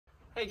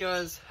Hey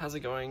guys, how's it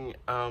going?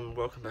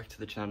 Welcome back to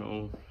the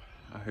channel.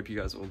 I hope you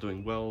guys are all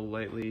doing well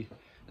lately,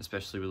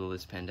 especially with all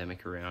this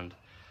pandemic around.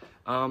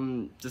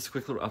 Just a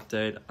quick little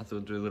update. I thought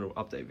I'd do a little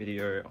update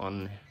video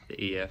on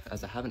the EF,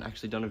 as I haven't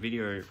actually done a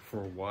video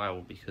for a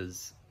while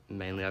because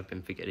mainly I've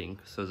been forgetting.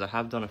 So as I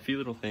have done a few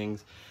little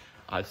things,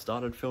 I've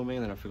started filming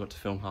and then I forgot to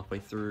film halfway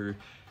through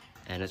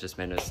and it just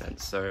made no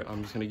sense. So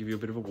I'm just going to give you a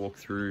bit of a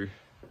walkthrough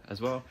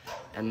as well,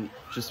 and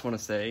just want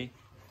to say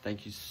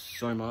thank you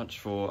so much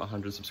for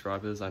 100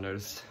 subscribers. I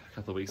noticed a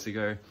couple of weeks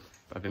ago,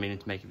 but I've been meaning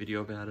to make a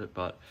video about it,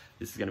 but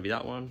this is going to be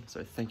that one.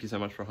 So thank you so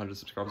much for 100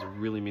 subscribers. It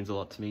really means a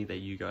lot to me that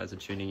you guys are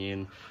tuning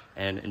in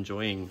and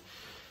enjoying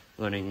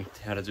learning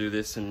how to do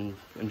this and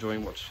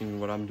enjoying watching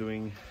what I'm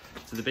doing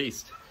to the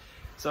beast.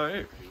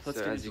 So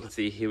as you can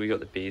see here, we got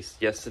the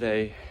beast.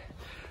 Yesterday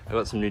I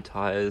got some new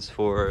tires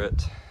for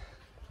it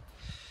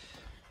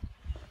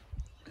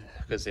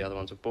because the other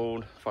ones were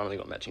bald. Finally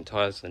got matching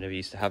tires, so I never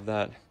used to have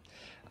that.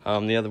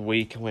 The other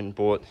week I went and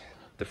bought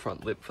the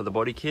front lip for the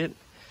body kit.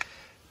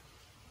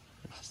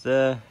 It's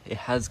there. It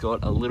has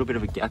got a little bit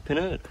of a gap in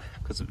it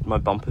because my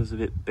bumper's a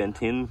bit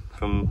bent in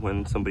from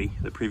when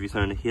the previous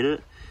owner hit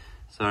it.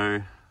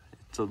 So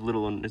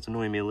it's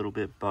annoying me a little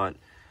bit, but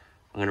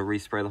I'm gonna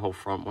respray the whole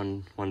front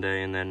one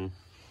day and then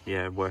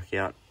yeah, work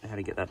out how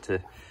to get that to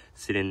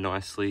sit in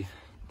nicely.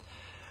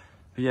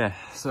 But yeah,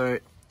 so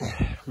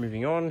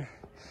moving on.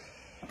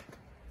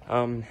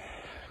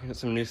 Got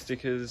some new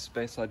stickers,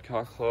 Bayside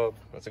Car Club.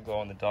 That's a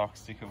glow in the dark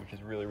sticker, which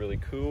is really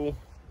cool.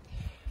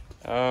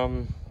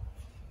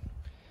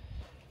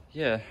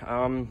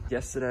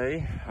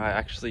 Yesterday I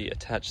actually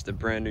attached the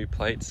brand new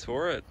plates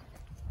for it,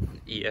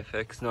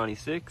 EFX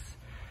 96,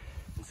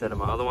 instead of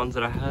my other ones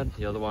that I had.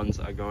 The other ones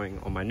are going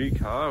on my new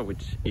car,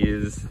 which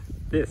is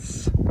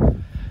this.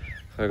 So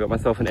I got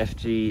myself an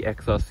FG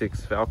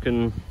XR6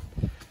 Falcon.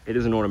 It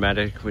is an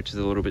automatic, which is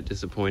a little bit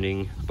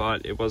disappointing,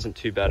 but it wasn't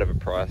too bad of a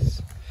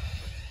price.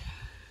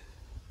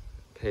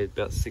 Paid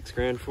about $6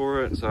 grand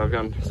for it, so I've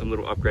done some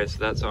little upgrades to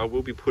that, so I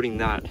will be putting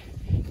that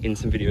in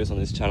some videos on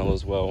this channel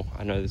as well.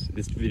 I know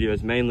this video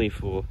is mainly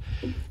for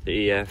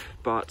the EF,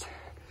 but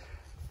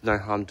no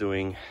harm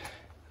doing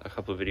a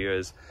couple of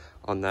videos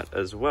on that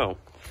as well.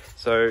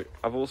 So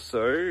I've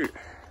also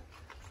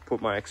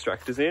put my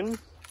extractors in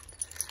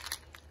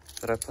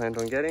that I planned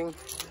on getting.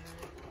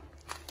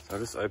 So I'll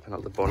just open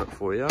up the bonnet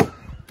for you.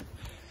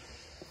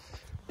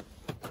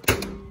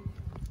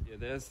 Yeah,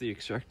 there's the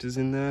extractors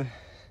in there.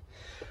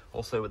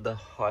 Also with the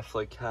high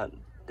flow cat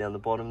down the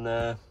bottom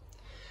there.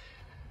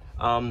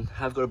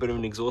 Have got a bit of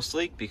an exhaust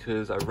leak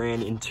because I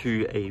ran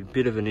into a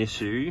bit of an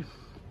issue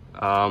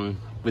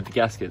with the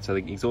gasket. So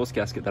the exhaust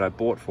gasket that I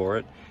bought for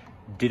it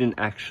didn't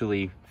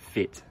actually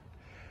fit,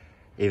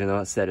 even though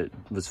it said it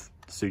was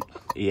suit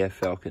EF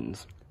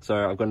Falcons. So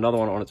I've got another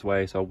one on its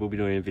way, so I will be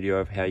doing a video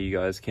of how you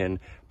guys can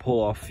pull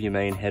off your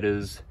main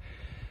headers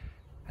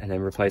and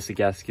then replace the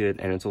gasket.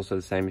 And it's also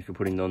the same if you're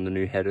putting on the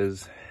new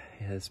headers.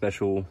 It has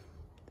special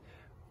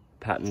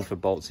pattern for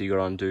bolts you got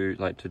to undo,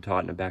 like to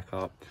tighten it back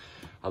up,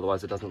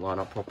 otherwise it doesn't line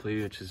up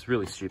properly, which is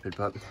really stupid,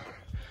 but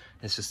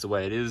it's just the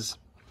way it is.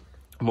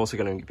 I'm also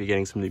going to be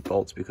getting some new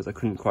bolts because I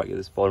couldn't quite get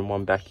this bottom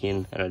one back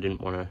in, and I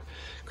didn't want to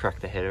crack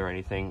the header or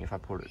anything if I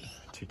put it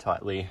too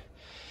tightly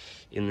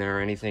in there or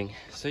anything.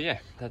 So yeah,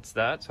 that's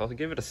that. So I'll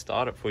give it a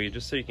start up for you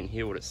just so you can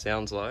hear what it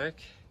sounds like.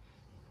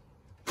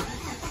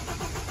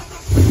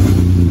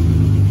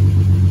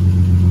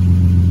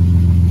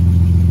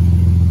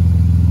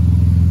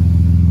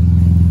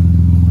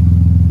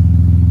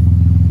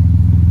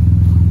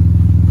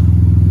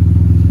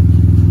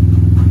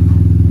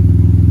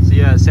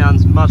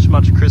 Sounds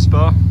much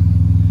crisper,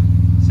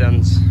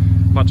 sounds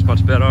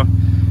much better.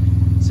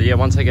 So yeah,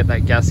 once I get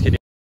that gasket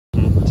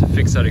in to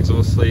fix that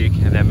exhaust leak,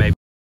 and then maybe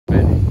a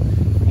bit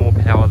more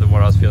power than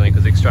what I was feeling,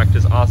 because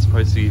extractors are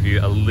supposed to give you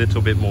a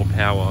little bit more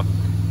power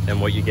than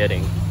what you're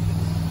getting.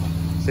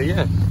 So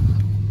yeah,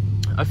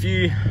 a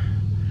few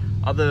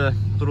other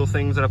little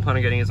things that I plan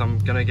on getting is I'm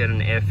gonna get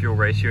an air fuel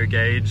ratio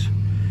gauge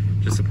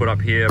just to put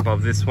up here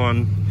above this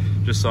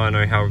one, just so I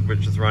know how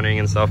rich it's running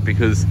and stuff,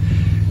 because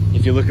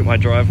if you look at my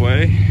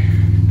driveway,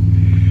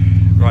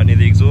 right near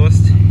the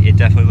exhaust, it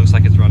definitely looks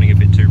like it's running a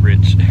bit too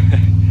rich.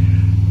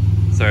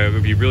 So it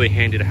would be really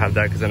handy to have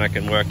that, because then I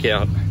can work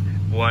out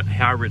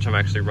how rich I'm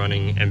actually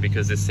running. And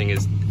because this thing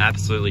is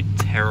absolutely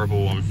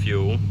terrible on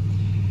fuel,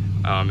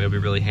 it'll be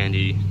really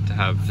handy to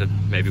have to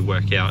maybe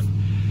work out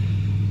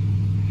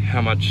how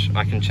much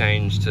I can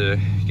change to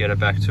get it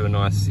back to a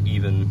nice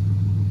even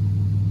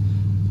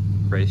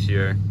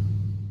ratio.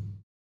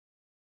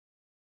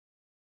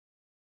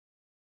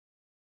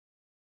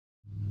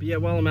 But yeah,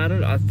 while I'm at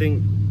it, I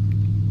think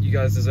you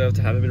guys deserve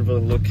to have a bit of a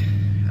look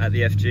at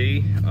the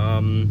FG.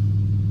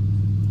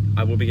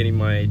 I will be getting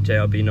my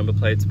JRB number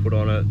plates put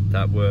on it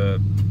that were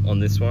on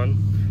this one,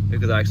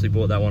 because I actually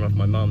bought that one off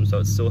my mum, so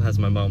it still has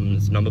my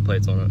mum's number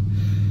plates on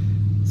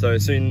it. So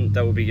soon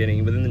that will be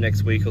getting, within the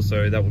next week or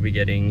so, that will be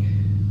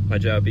getting my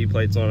JRB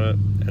plates on it,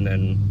 and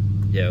then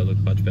yeah, it'll look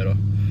much better.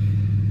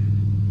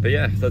 But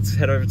yeah, let's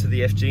head over to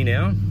the FG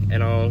now,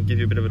 and I'll give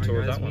you a bit of a tour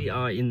of that one. We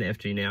are in the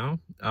FG now.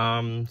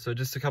 So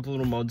just a couple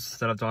little mods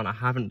that I've done. I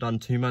haven't done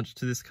too much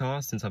to this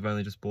car since I've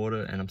only just bought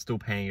it, and I'm still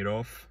paying it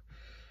off.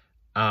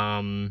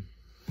 But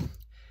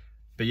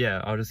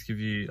yeah, I'll just give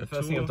you a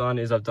first thing I've done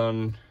is I've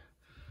done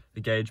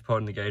the gauge pod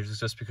and the gauges,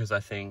 just because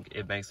I think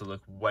it makes it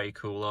look way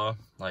cooler.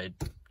 Like,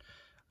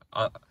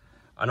 I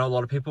know a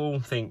lot of people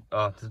think,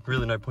 oh, there's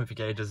really no point for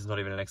gauges, it's not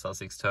even an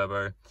XR6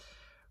 turbo.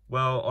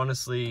 Well,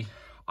 honestly,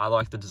 I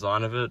like the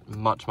design of it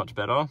much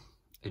better.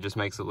 It just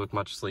makes it look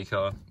much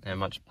sleeker and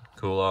much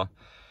cooler,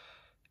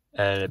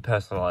 and it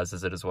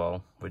personalizes it as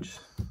well, which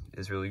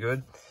is really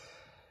good.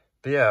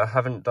 But yeah, I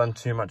haven't done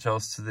too much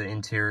else to the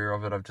interior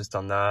of it. I've just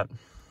done that.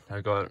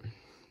 I got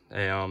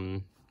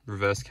a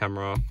reverse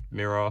camera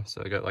mirror,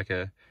 so I got like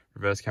a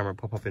reverse camera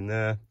pop up in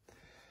there.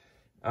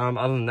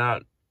 Other than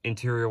that,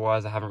 interior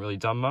wise, I haven't really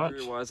done much.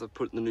 Interior wise, I've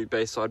put the new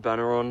base side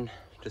banner on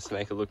just to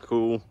make it look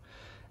cool.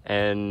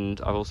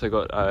 And I've also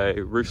got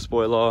a roof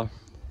spoiler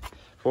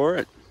for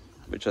it,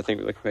 which I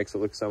think makes it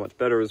look so much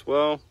better as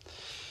well.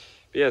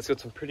 But yeah, it's got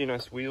some pretty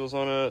nice wheels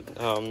on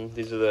it.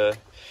 These are the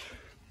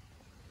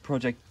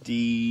Project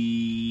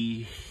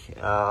D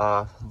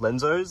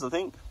Lenzos, I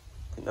think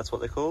that's what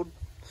they're called.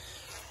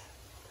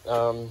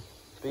 But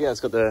yeah, it's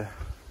got the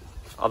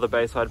other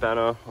bayside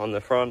banner on the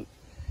front.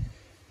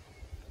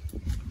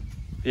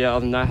 Yeah,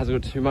 other than that, it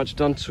hasn't got too much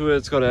done to it.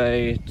 It's got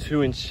a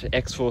 2-inch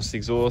X-Force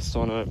exhaust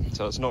on it,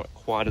 so it's not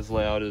quite as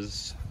loud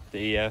as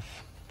the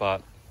EF,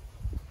 but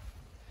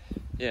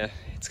yeah,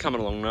 it's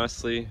coming along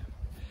nicely.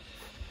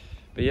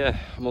 But yeah,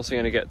 I'm also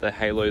going to get the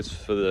halos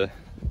for the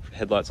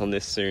headlights on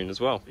this soon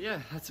as well. But yeah,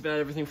 that's about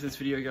everything for this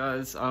video,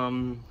 guys. I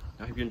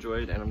hope you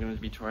enjoyed, and I'm going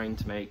to be trying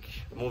to make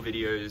more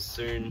videos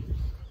soon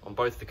on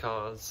both the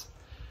cars.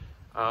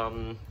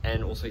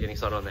 And also getting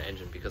started on the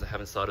engine, because I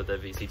haven't started the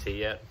VCT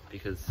yet,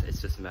 because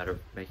it's just a matter of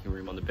making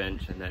room on the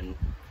bench and then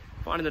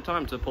finding the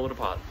time to pull it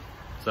apart.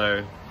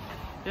 So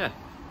yeah,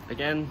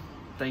 again,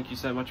 thank you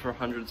so much for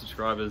 100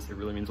 subscribers. It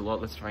really means a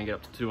lot. Let's try and get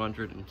up to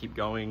 200 and keep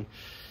going,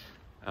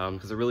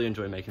 because I really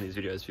enjoy making these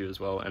videos for you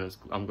as well, and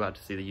I'm glad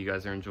to see that you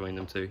guys are enjoying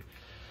them too.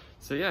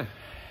 So yeah,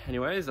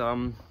 anyways,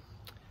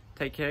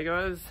 take care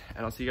guys,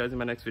 and I'll see you guys in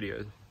my next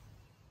video.